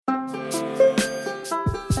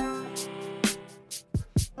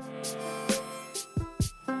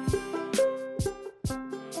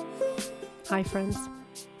Hi friends,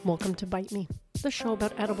 welcome to Bite Me, the show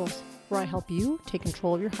about edibles, where I help you take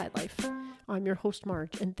control of your high life. I'm your host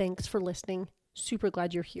Marge, and thanks for listening. Super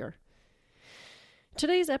glad you're here.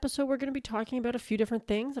 Today's episode, we're going to be talking about a few different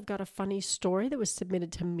things. I've got a funny story that was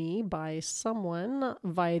submitted to me by someone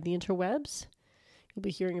via the interwebs. You'll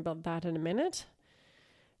be hearing about that in a minute.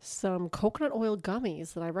 Some coconut oil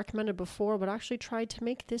gummies that I recommended before, but actually tried to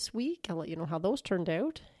make this week. I'll let you know how those turned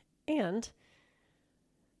out. And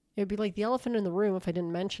it would be like the elephant in the room if I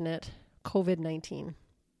didn't mention it, COVID-19.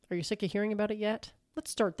 Are you sick of hearing about it yet?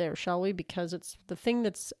 Let's start there, shall we? Because it's the thing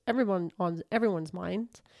that's on everyone's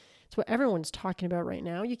minds. It's what everyone's talking about right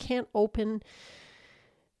now. You can't open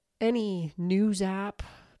any news app,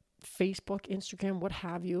 Facebook, Instagram, what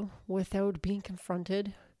have you, without being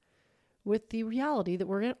confronted with the reality that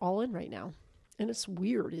we're all in right now. And it's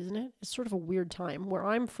weird, isn't it? It's sort of a weird time. Where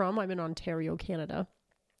I'm from, I'm in Ontario, Canada.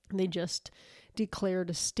 And they just declared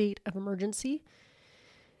a state of emergency.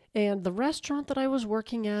 And the restaurant that I was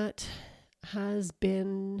working at has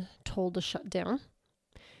been told to shut down.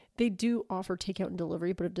 They do offer takeout and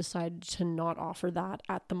delivery, but have decided to not offer that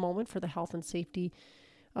at the moment for the health and safety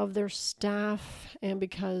of their staff, and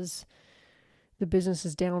because the business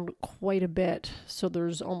is down quite a bit, so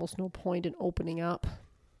there's almost no point in opening up.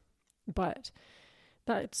 But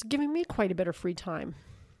that's giving me quite a bit of free time.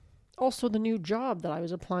 Also, the new job that I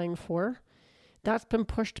was applying for, that's been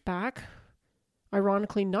pushed back.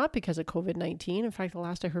 Ironically, not because of COVID-19. In fact, the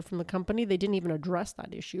last I heard from the company, they didn't even address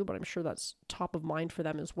that issue, but I'm sure that's top of mind for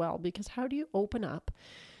them as well. Because how do you open up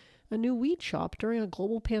a new weed shop during a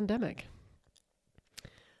global pandemic?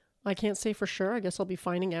 I can't say for sure. I guess I'll be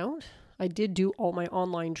finding out. I did do all my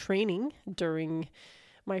online training during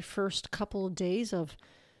my first couple of days of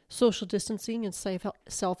social distancing and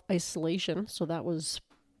self-isolation. So that was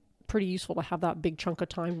pretty useful to have that big chunk of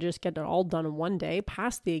time to just get it all done in one day.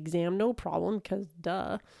 Pass the exam, no problem, because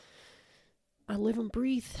duh. I live and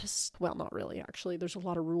breathe. Well, not really, actually. There's a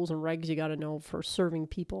lot of rules and regs you got to know for serving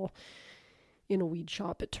people in a weed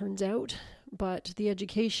shop, it turns out. But the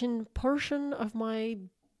education portion of my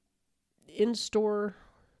in-store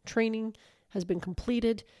training has been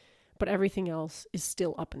completed, but everything else is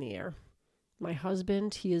still up in the air. My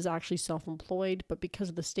husband, he is actually self-employed, but because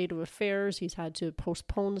of the state of affairs, he's had to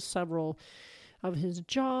postpone several of his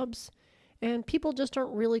jobs, and people just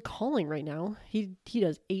aren't really calling right now. He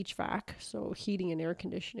does HVAC, so heating and air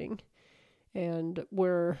conditioning, and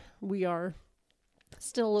where we are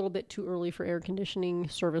still a little bit too early for air conditioning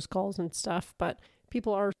service calls and stuff, but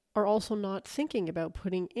people are also not thinking about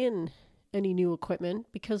putting in any new equipment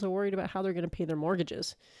because they're worried about how they're going to pay their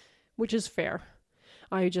mortgages, which is fair.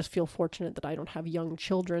 I just feel fortunate that I don't have young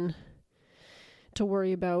children to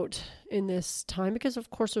worry about in this time, because of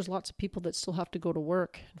course there's lots of people that still have to go to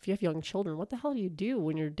work. If you have young children, what the hell do you do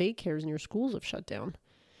when your daycares and your schools have shut down?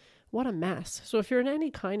 What a mess. So if you're in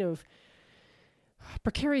any kind of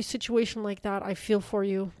precarious situation like that, I feel for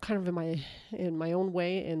you, kind of in my own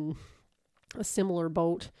way, in a similar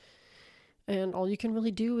boat. And all you can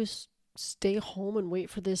really do is stay home and wait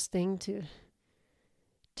for this thing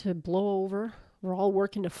to blow over. We're all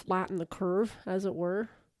working to flatten the curve, as it were.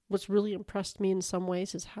 What's really impressed me in some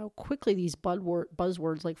ways is how quickly these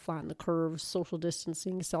buzzwords like flatten the curve, social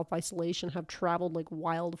distancing, self-isolation have traveled like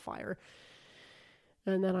wildfire.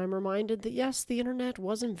 And then I'm reminded that yes, the internet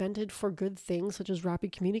was invented for good things such as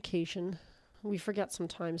rapid communication. We forget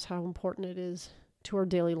sometimes how important it is to our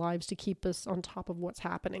daily lives to keep us on top of what's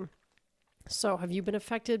happening. So have you been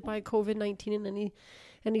affected by COVID-19 in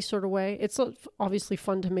any sort of way? It's obviously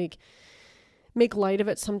fun to make light of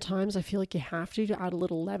it sometimes. I feel like you have to add a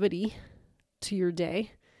little levity to your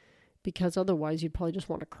day, because otherwise you'd probably just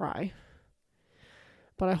want to cry.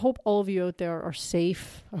 But I hope all of you out there are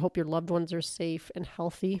safe. I hope your loved ones are safe and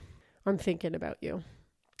healthy. I'm thinking about you.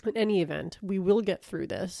 In any event, we will get through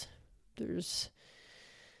this.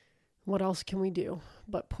 What else can we do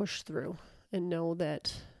but push through and know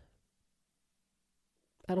that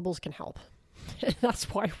edibles can help. That's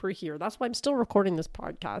why we're here. That's why I'm still recording this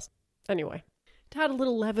podcast. Anyway, to add a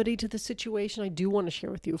little levity to the situation, I do want to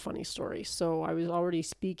share with you a funny story. So I was already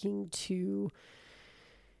speaking to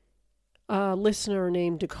a listener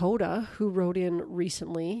named Dakota who wrote in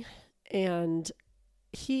recently, and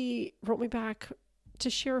he wrote me back to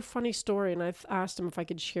share a funny story, and I've asked him if I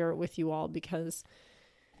could share it with you all because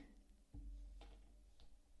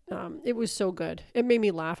it was so good. It made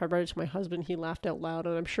me laugh. I read it to my husband. He laughed out loud,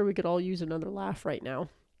 and I'm sure we could all use another laugh right now.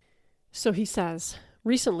 So he says,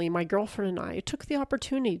 recently, my girlfriend and I took the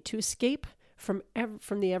opportunity to escape from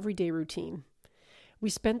the everyday routine. We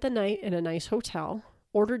spent the night in a nice hotel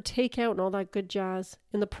ordered takeout and all that good jazz.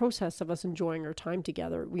 In the process of us enjoying our time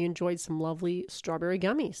together, we enjoyed some lovely strawberry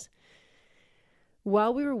gummies.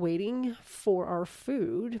 While we were waiting for our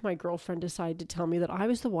food, my girlfriend decided to tell me that I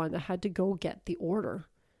was the one that had to go get the order.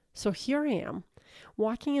 So here I am,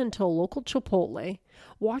 walking into a local Chipotle,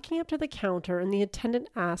 walking up to the counter, and the attendant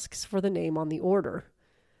asks for the name on the order.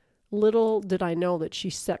 Little did I know that she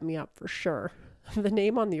set me up for sure. The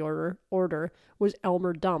name on the order was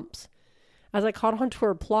Elmer Dumps. As I caught on to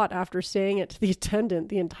her plot after saying it to the attendant,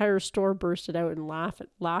 the entire store bursted out in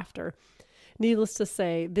laughter. Needless to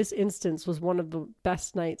say, this instance was one of the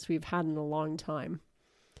best nights we've had in a long time.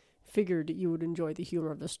 Figured you would enjoy the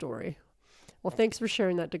humor of the story. Well, thanks for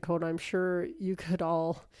sharing that, Dakota. I'm sure you could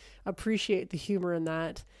all appreciate the humor in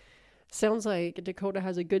that. Sounds like Dakota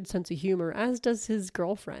has a good sense of humor, as does his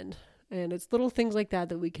girlfriend. And it's little things like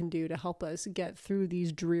that we can do to help us get through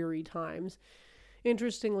these dreary times.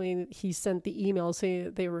 Interestingly, he sent the email saying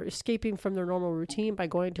that they were escaping from their normal routine by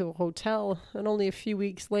going to a hotel, and only a few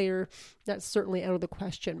weeks later, that's certainly out of the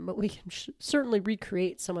question, but we can certainly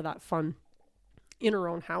recreate some of that fun in our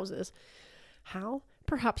own houses. How?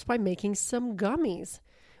 Perhaps by making some gummies,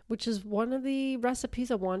 which is one of the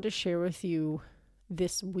recipes I wanted to share with you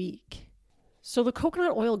this week. So the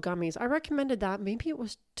coconut oil gummies, I recommended that. Maybe it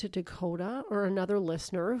was to Dakota or another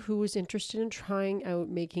listener who was interested in trying out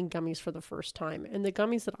making gummies for the first time. And the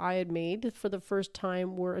gummies that I had made for the first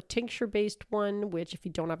time were a tincture-based one, which if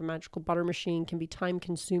you don't have a magical butter machine can be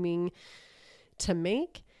time-consuming to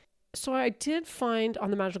make. So I did find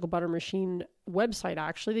on the Magical Butter Machine website,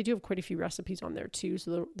 actually, they do have quite a few recipes on there too,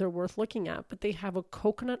 so they're worth looking at. But they have a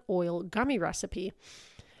coconut oil gummy recipe.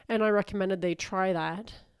 And I recommended they try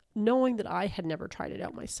that, knowing that I had never tried it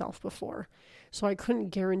out myself before, so I couldn't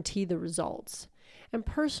guarantee the results. And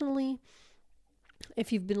personally,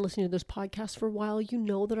 if you've been listening to this podcast for a while, you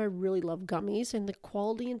know that I really love gummies, and the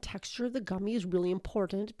quality and texture of the gummy is really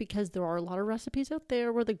important because there are a lot of recipes out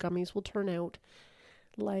there where the gummies will turn out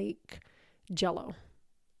like Jell-O,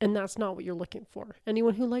 and that's not what you're looking for.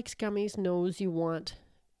 Anyone who likes gummies knows you want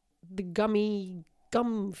the gummy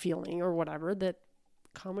gum feeling or whatever that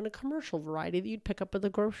come in a commercial variety that you'd pick up at the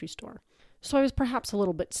grocery store. So I was perhaps a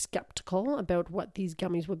little bit skeptical about what these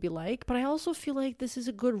gummies would be like, but I also feel like this is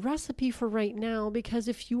a good recipe for right now, because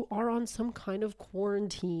if you are on some kind of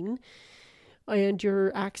quarantine and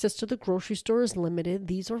your access to the grocery store is limited,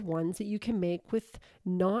 these are ones that you can make with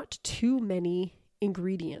not too many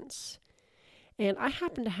ingredients. And I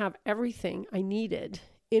happen to have everything I needed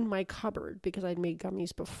in my cupboard because I'd made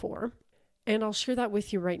gummies before. And I'll share that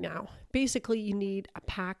with you right now. Basically, you need a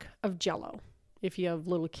pack of Jell-O. If you have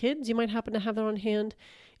little kids, you might happen to have that on hand.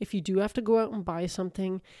 If you do have to go out and buy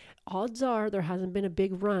something, odds are there hasn't been a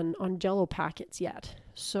big run on Jell-O packets yet.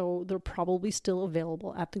 So they're probably still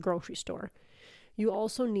available at the grocery store. You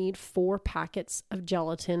also need 4 packets of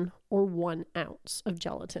gelatin or 1 ounce of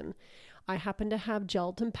gelatin. I happen to have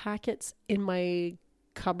gelatin packets in my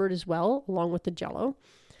cupboard as well, along with the Jell-O.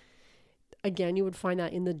 Again, you would find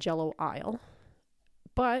that in the Jell-O aisle.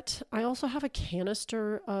 But I also have a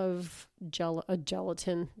canister of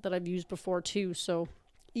gelatin that I've used before too. So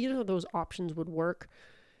either of those options would work.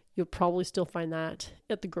 You'll probably still find that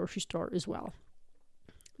at the grocery store as well.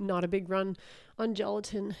 Not a big run on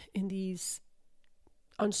gelatin in these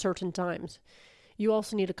uncertain times. You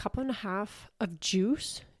also need a 1.5 cups of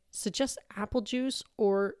juice. Suggest apple juice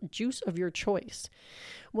or juice of your choice.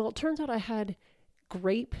 Well, it turns out I had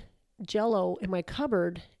grape Jell-O in my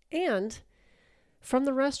cupboard, and from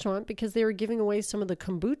the restaurant, because they were giving away some of the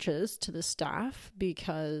kombuchas to the staff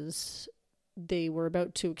because they were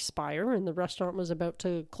about to expire and the restaurant was about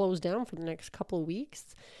to close down for the next couple of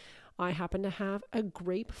weeks, I happened to have a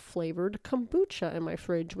grape flavored kombucha in my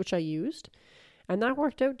fridge, which I used, and that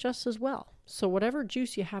worked out just as well. So whatever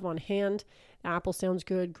juice you have on hand, apple sounds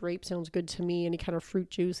good, grape sounds good to me, any kind of fruit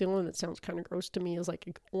juice. The only one that sounds kind of gross to me is like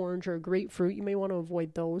an orange or a grapefruit. You may want to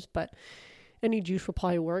avoid those, but any juice will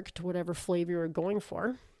probably work to whatever flavor you're going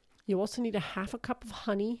for. You also need a 1/2 cup of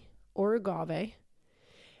honey or agave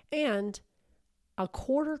and a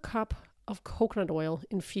 1/4 cup of coconut oil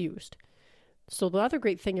infused. So the other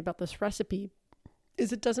great thing about this recipe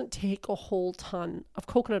is it doesn't take a whole ton of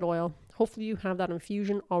coconut oil. Hopefully you have that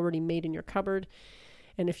infusion already made in your cupboard.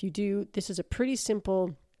 And if you do, this is a pretty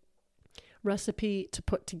simple recipe to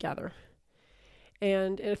put together.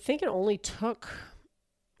 And I think it only took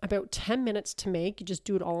about 10 minutes to make. You just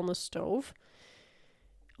do it all on the stove.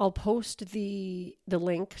 I'll post the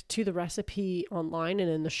link to the recipe online and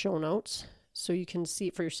in the show notes so you can see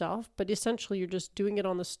it for yourself. But essentially, you're just doing it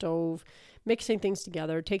on the stove, mixing things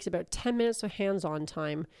together. It takes about 10 minutes of hands-on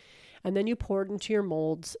time. And then you pour it into your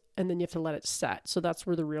molds, and then you have to let it set. So that's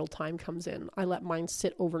where the real time comes in. I let mine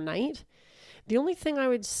sit overnight. The only thing I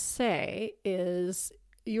would say is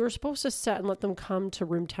you're supposed to set and let them come to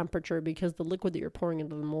room temperature because the liquid that you're pouring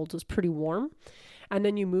into the molds is pretty warm. And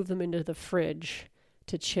then you move them into the fridge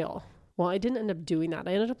to chill. Well, I didn't end up doing that.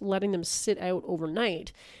 I ended up letting them sit out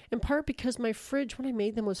overnight, in part because my fridge, when I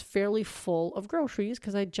made them, was fairly full of groceries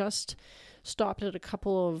because I just stopped at a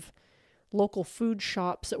couple of local food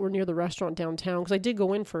shops that were near the restaurant downtown, because I did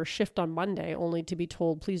go in for a shift on Monday only to be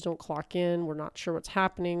told, please don't clock in. We're not sure what's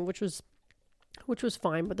happening, which was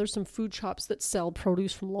fine, but there's some food shops that sell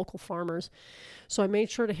produce from local farmers. So I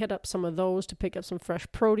made sure to hit up some of those to pick up some fresh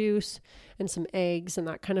produce and some eggs and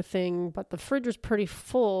that kind of thing. But the fridge was pretty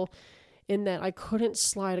full in that I couldn't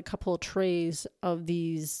slide a couple of trays of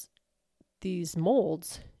these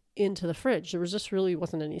molds into the fridge. There was just really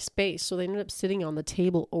wasn't any space. So they ended up sitting on the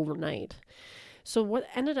table overnight. So what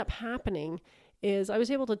ended up happening is I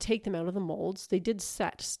was able to take them out of the molds. They did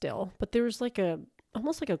set still, but there was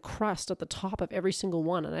almost like a crust at the top of every single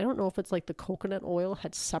one. And I don't know if it's like the coconut oil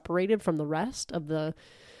had separated from the rest of the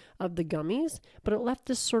gummies, but it left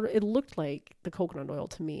this it looked like the coconut oil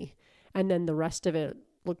to me. And then the rest of it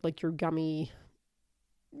looked like your gummy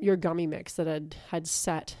mix that had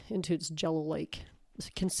set into its jello-like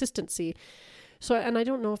consistency. So, and I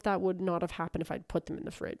don't know if that would not have happened if I'd put them in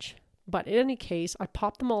the fridge. But in any case, I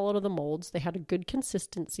popped them all out of the molds. They had a good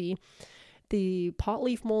consistency. The pot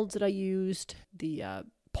leaf molds that I used, the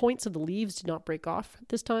points of the leaves did not break off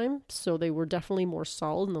this time. So they were definitely more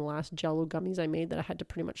solid than the last Jello gummies I made that I had to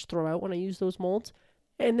pretty much throw out when I used those molds.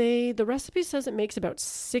 And the recipe says it makes about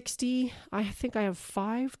 60. I think I have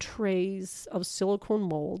 5 trays of silicone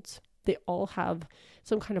molds. They all have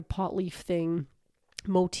some kind of pot leaf thing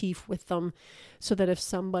motif with them, so that if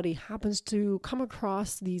somebody happens to come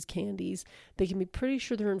across these candies, they can be pretty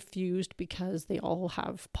sure they're infused because they all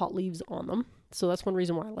have pot leaves on them. So that's one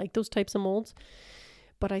reason why I like those types of molds.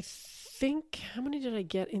 But I think, how many did I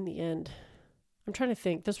get in the end? I'm trying to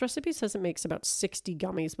think. This recipe says it makes about 60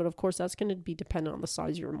 gummies, but of course that's going to be dependent on the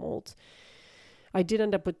size of your molds. I did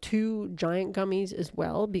end up with 2 giant gummies as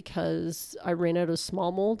well because I ran out of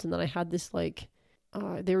small molds, and then I had this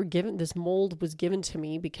this mold was given to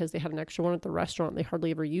me because they had an extra one at the restaurant. They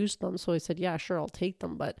hardly ever used them. So I said, yeah, sure, I'll take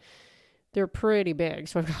them. But they're pretty big.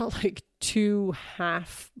 So I've got like 2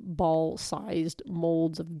 half ball sized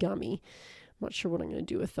molds of gummy. I'm not sure what I'm going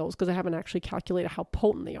to do with those because I haven't actually calculated how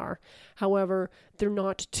potent they are. However, they're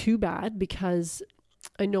not too bad because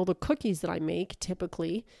I know the cookies that I make,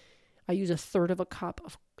 typically, I use 1/3 of a cup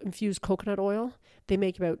of infused coconut oil. They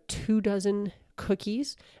make about 2 dozen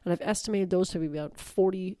cookies, and I've estimated those to be about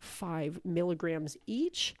 45 milligrams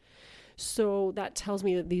each. So that tells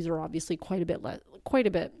me that these are obviously quite a bit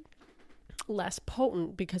less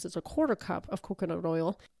potent because it's 1/4 cup of coconut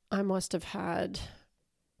oil. I must have had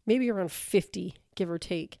maybe around 50, give or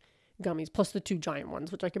take, gummies, plus the 2 giant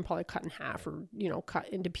ones, which I can probably cut in half or, cut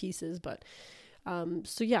into pieces. But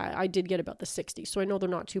so yeah, I did get about the 60. So I know they're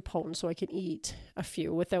not too potent, so I can eat a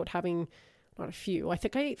few without having. Not a few. I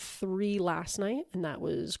think I ate 3 last night, and that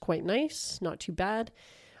was quite nice. Not too bad.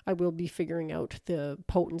 I will be figuring out the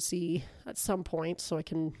potency at some point, so I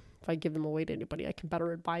can, if I give them away to anybody, I can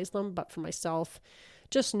better advise them. But for myself,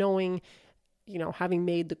 just knowing, having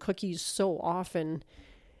made the cookies so often,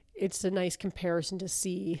 it's a nice comparison to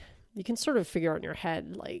see. You can sort of figure out in your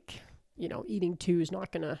head, like, eating 2 is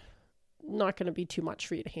not gonna be too much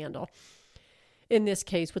for you to handle. In this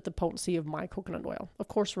case, with the potency of my coconut oil. Of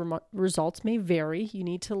course, results may vary. You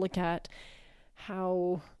need to look at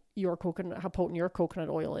how potent your coconut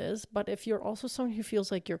oil is. But if you're also someone who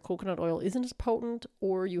feels like your coconut oil isn't as potent,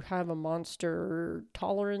 or you have a monster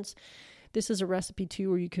tolerance, this is a recipe too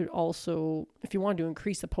where you could also, if you want to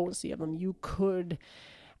increase the potency of them, you could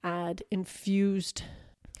add infused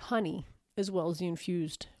honey as well as the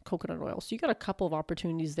infused coconut oil. So you got a couple of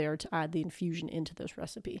opportunities there to add the infusion into this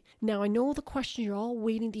recipe. Now, I know the question you're all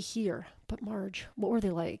waiting to hear, but Marge, what were they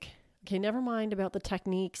like? Okay, never mind about the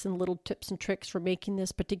techniques and little tips and tricks for making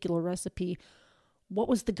this particular recipe. What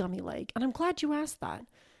was the gummy like? And I'm glad you asked that,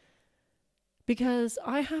 because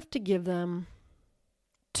I have to give them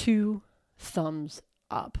 2 thumbs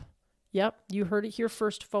up. Yep, you heard it here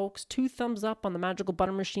first, folks. 2 thumbs up on the Magical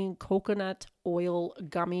Butter Machine coconut oil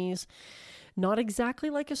gummies. Not exactly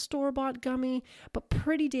like a store-bought gummy, but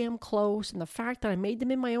pretty damn close. And the fact that I made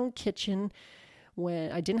them in my own kitchen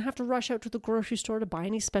when I didn't have to rush out to the grocery store to buy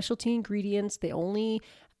any specialty ingredients. They only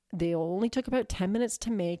took about 10 minutes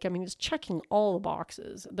to make. I mean, it's checking all the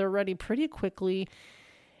boxes. They're ready pretty quickly,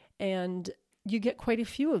 and you get quite a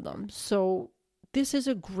few of them. So this is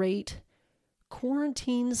a great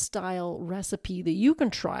quarantine style recipe that you can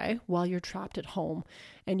try while you're trapped at home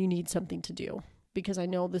and you need something to do. Because I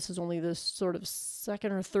know this is only this sort of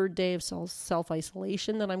second or third day of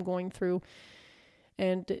self-isolation that I'm going through.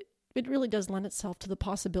 And it really does lend itself to the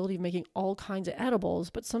possibility of making all kinds of edibles.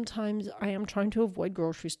 But sometimes I am trying to avoid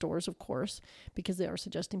grocery stores, of course, because they are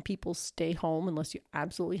suggesting people stay home unless you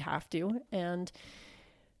absolutely have to. And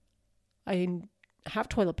I have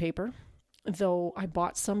toilet paper, though I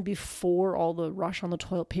bought some before all the rush on the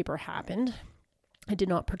toilet paper happened. I did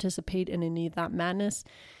not participate in any of that madness,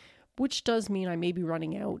 which does mean I may be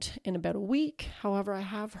running out in about a week. However, I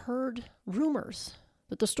have heard rumors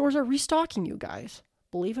that the stores are restocking, you guys.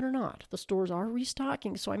 Believe it or not, the stores are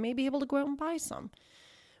restocking, so I may be able to go out and buy some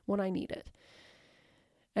when I need it.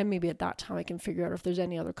 And maybe at that time I can figure out if there's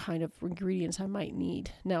any other kind of ingredients I might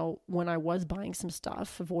need. Now, when I was buying some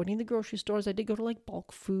stuff, avoiding the grocery stores, I did go to like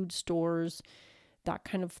bulk food stores, that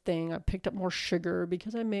kind of thing. I picked up more sugar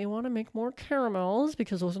because I may want to make more caramels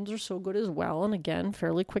because those ones are so good as well. And again,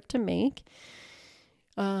 fairly quick to make.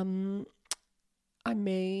 I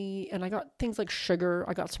got things like sugar.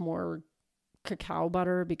 I got some more cacao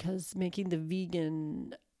butter because making the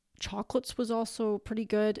vegan chocolates was also pretty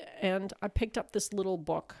good. And I picked up this little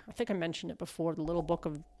book. I think I mentioned it before, the Little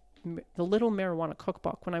Marijuana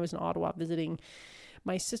Cookbook, when I was in Ottawa visiting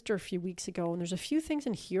my sister a few weeks ago. And there's a few things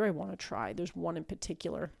in here I want to try. There's one in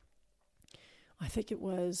particular. I think it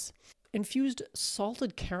was infused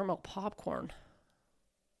salted caramel popcorn.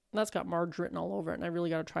 That's got Marge written all over it, and I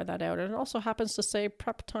really got to try that out. And it also happens to say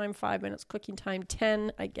prep time 5 minutes, cooking time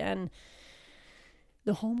 10. Again,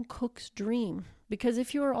 the home cook's dream. Because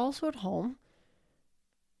if you are also at home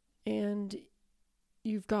and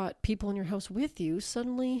you've got people in your house with you,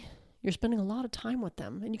 suddenly you're spending a lot of time with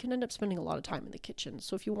them, and you can end up spending a lot of time in the kitchen.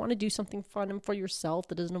 So if you want to do something fun and for yourself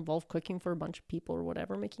that doesn't involve cooking for a bunch of people or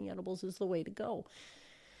whatever, making edibles is the way to go.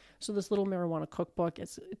 So this Little Marijuana Cookbook,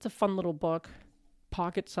 it's a fun little book,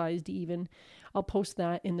 pocket-sized even. I'll post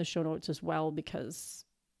that in the show notes as well because,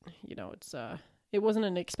 it wasn't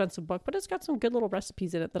an expensive book, but it's got some good little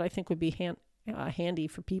recipes in it that I think would be handy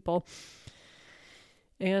for people.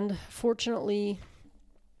 And fortunately,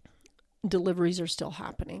 deliveries are still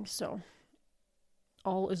happening, so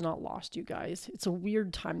all is not lost, you guys. It's a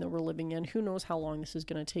weird time that we're living in. Who knows how long this is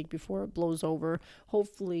going to take before it blows over.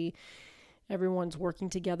 Hopefully everyone's working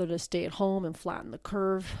together to stay at home and flatten the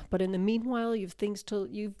curve. But in the meanwhile, you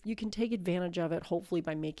can take advantage of it, hopefully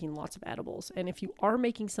by making lots of edibles. And if you are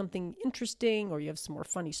making something interesting or you have some more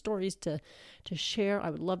funny stories to share, I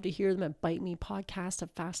would love to hear them at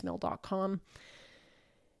bitemepodcast@fastmail.com.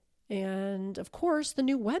 And of course, the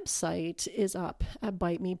new website is up at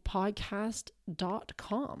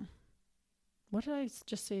bitemepodcast.com. What did I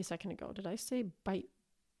just say a second ago? Did I say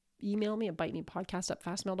email me at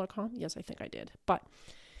bitemepodcast@fastmail.com? Yes, I think I did. But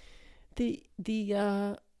the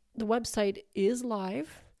website is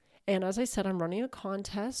live. And as I said, I'm running a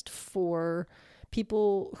contest for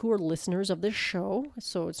people who are listeners of this show.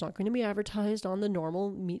 So it's not going to be advertised on the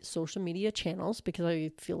normal social media channels because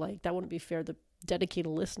I feel like that wouldn't be fair to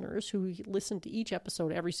dedicated listeners who listen to each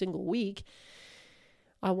episode every single week.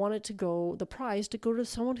 I want the prize to go to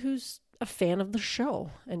someone who's a fan of the show.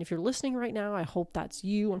 And if you're listening right now, I hope that's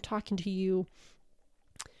you. I'm talking to you.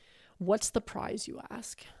 What's the prize, you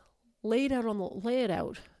ask? Lay it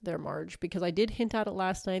out there, Marge, because I did hint at it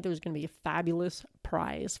last night. There was going to be a fabulous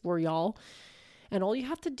prize for y'all. And all you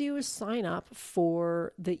have to do is sign up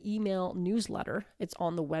for the email newsletter. It's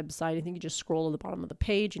on the website. I think you just scroll to the bottom of the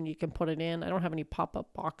page and you can put it in. I don't have any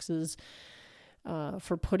pop-up boxes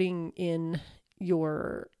for putting in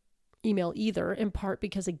your email either, in part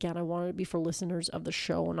because, again, I wanted it to be for listeners of the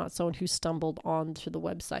show and not someone who stumbled onto the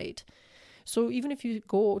website. So even if you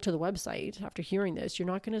go to the website after hearing this, you're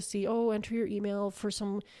not going to see, enter your email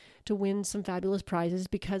to win some fabulous prizes,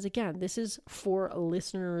 because again, this is for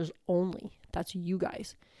listeners only. That's you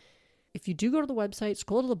guys. If you do go to the website,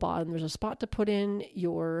 scroll to the bottom, there's a spot to put in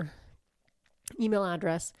your email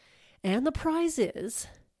address, and the prize is,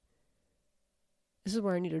 this is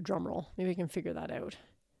where I need a drum roll. Maybe I can figure that out.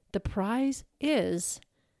 The prize is,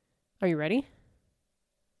 are you ready?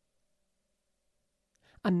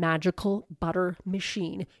 A magical butter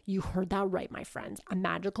machine. You heard that right, my friends. A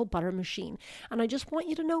magical butter machine. And I just want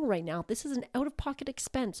you to know right now, this is an out-of-pocket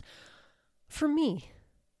expense for me.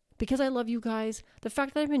 Because I love you guys. The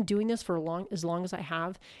fact that I've been doing this for as long as I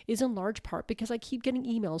have is in large part because I keep getting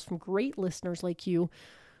emails from great listeners like you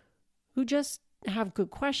who just have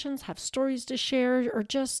good questions, have stories to share, or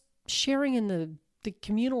just sharing in the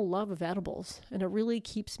communal love of edibles. And it really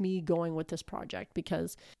keeps me going with this project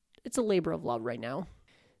because it's a labor of love right now.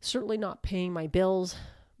 Certainly not paying my bills,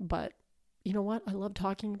 but you know what? I love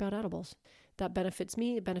talking about edibles. That benefits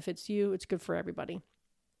me. It benefits you. It's good for everybody.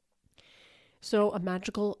 So a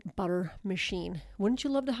magical butter machine. Wouldn't you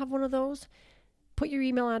love to have one of those? Put your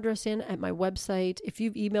email address in at my website. If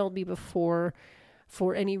you've emailed me before,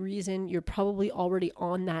 for any reason, you're probably already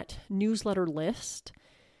on that newsletter list.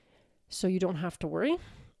 So you don't have to worry.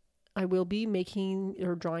 I will be drawing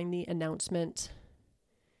the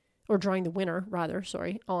winner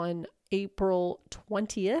on April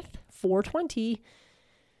 20th, 4/20.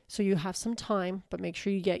 So you have some time, but make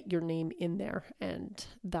sure you get your name in there, and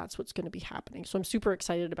that's what's going to be happening. So I'm super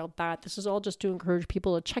excited about that. This is all just to encourage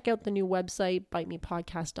people to check out the new website,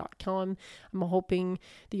 bitemepodcast.com. I'm hoping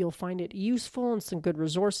that you'll find it useful and some good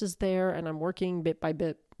resources there, and I'm working bit by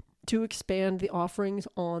bit to expand the offerings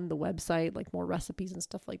on the website, like more recipes and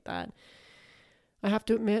stuff like that. I have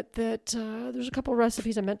to admit that there's a couple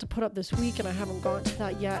recipes I meant to put up this week, and I haven't gotten to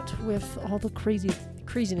that yet with all the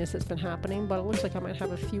craziness that's been happening, but it looks like I might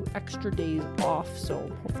have a few extra days off, so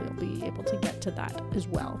hopefully I'll be able to get to that as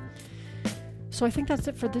well. So I think that's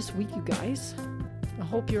it for this week, you guys. I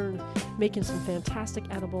hope you're making some fantastic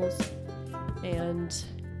edibles, and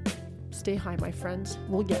stay high, my friends.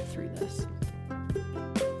 We'll get through this.